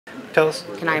Tell us.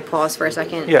 Can I pause for a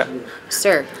second? Yeah.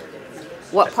 Sir,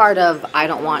 what part of I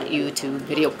don't want you to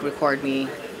video record me?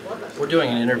 We're doing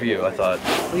an interview, I thought.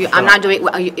 I'm not doing,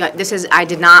 I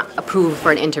did not approve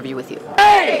for an interview with you.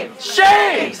 Hey!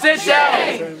 Shame! Sit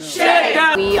down! Sit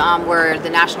down! We were the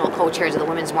national co-chairs of the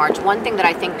Women's March. One thing that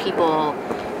I think people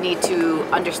need to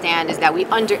understand is that we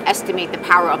underestimate the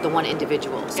power of the one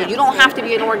individual. So you don't have to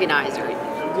be an organizer.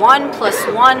 1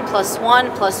 + 1 +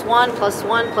 1 + 1 +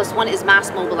 1 + 1 is mass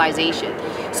mobilization.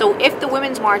 So if the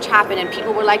Women's March happened and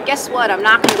people were like, guess what, I'm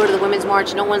not going to go to the Women's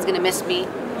March, no one's going to miss me,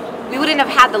 we wouldn't have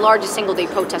had the largest single-day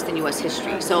protest in U.S.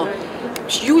 history. So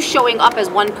you showing up as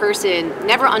one person,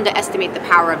 never underestimate the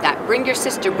power of that. Bring your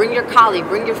sister, bring your colleague,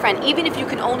 bring your friend, even if you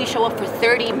can only show up for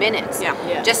 30 minutes.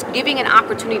 Just giving an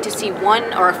opportunity to see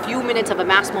one or a few minutes of a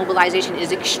mass mobilization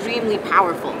is extremely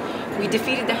powerful. We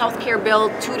defeated the healthcare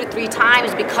bill 2 to 3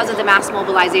 times because of the mass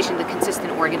mobilization, the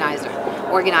consistent organizing.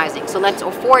 So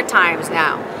or 4 times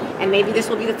now. And maybe this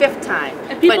will be the 5th time.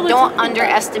 But don't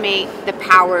underestimate the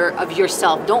power of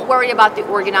yourself. Don't worry about the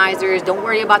organizers. Don't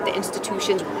worry about the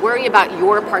institutions. Worry about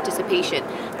your participation.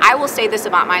 I will say this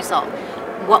about myself.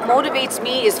 What motivates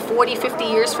me is 40, 50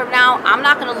 years from now, I'm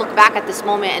not going to look back at this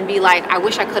moment and be like, I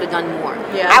wish I could have done more.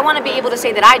 I want to be able to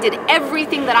say that I did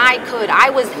everything that I could. I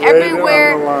was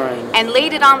everywhere and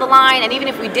laid it on the line. And even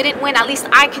if we didn't win, at least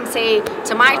I can say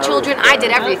to my children, I did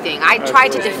everything. I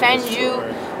tried to defend you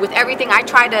with everything. I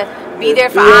tried to be there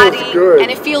for Adi,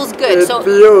 and it feels good. So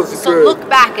look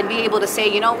back and be able to say,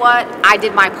 you know what, I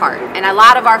did my part. And a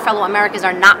lot of our fellow Americans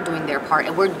are not doing their part,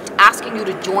 and we're asking you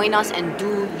to join us and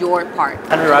do your part.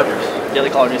 Henry Rogers, Daily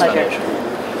Caller News Foundation.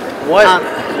 What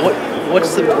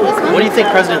do you think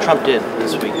President Trump did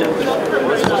this week, though?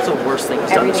 What's the worst thing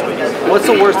he's done this week? What's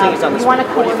the worst thing he's done this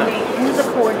week? What do you think? Who's the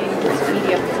coordinator for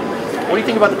media? What do you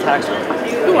think about the tax bill?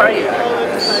 Who are you?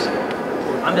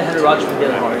 I'm the Henry Rogers from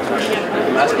Daily Caller News Foundation.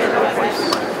 I'm asking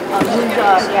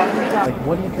Like,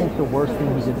 what do you think the worst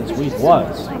thing he did this week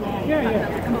was? I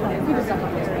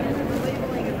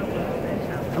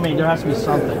mean, there has to be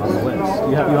something on the list.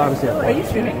 You obviously have. Are you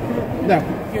streaming? No.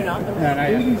 You're not? No, not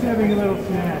yet. He's having a little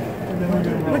snack.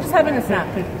 We're just having a snack.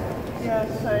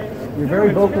 You're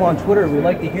very vocal on Twitter. We'd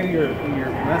like to hear your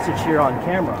message here on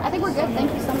camera. I think we're good.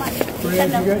 Thank you so much.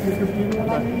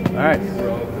 All right.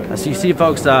 So you see,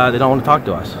 folks, they don't want to talk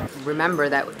to us. Remember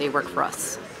that they work for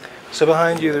us. So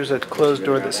behind you, there's a closed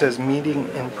door that says "Meeting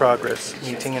in Progress."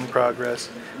 Meeting in progress.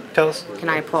 Tell us. Can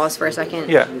I pause for a second?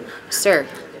 Yeah. Sir,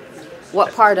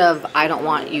 what part of I don't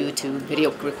want you to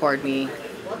video record me?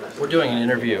 We're doing an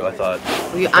interview, I thought.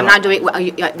 I'm not doing,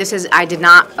 I did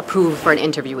not approve for an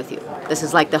interview with you. This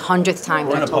is like the 100th time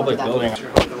that I've told you that. We're in a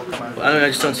public building. I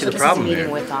just don't see the problem here. This is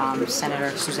a meeting with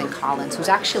Senator Susan Collins, who's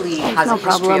actually has a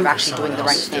history of actually doing the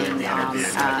right thing.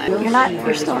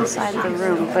 You're still inside the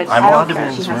room, but I'm allowed to be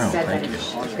in this room, thank you.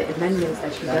 The amendments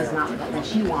that she does not, that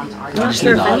she wants are not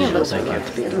sure if any of those are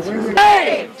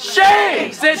Hey!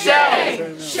 Shame! Sit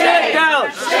down! Sit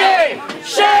down! Shame!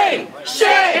 Shame!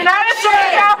 Shame! United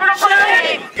States Capitol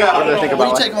shame! What do I think about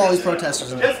What do you take of all these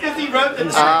protesters?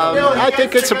 I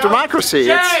think it's a democracy.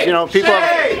 It's, you know, people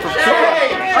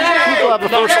have a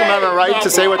First Amendment right to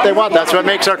say what they want. That's what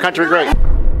makes our country great.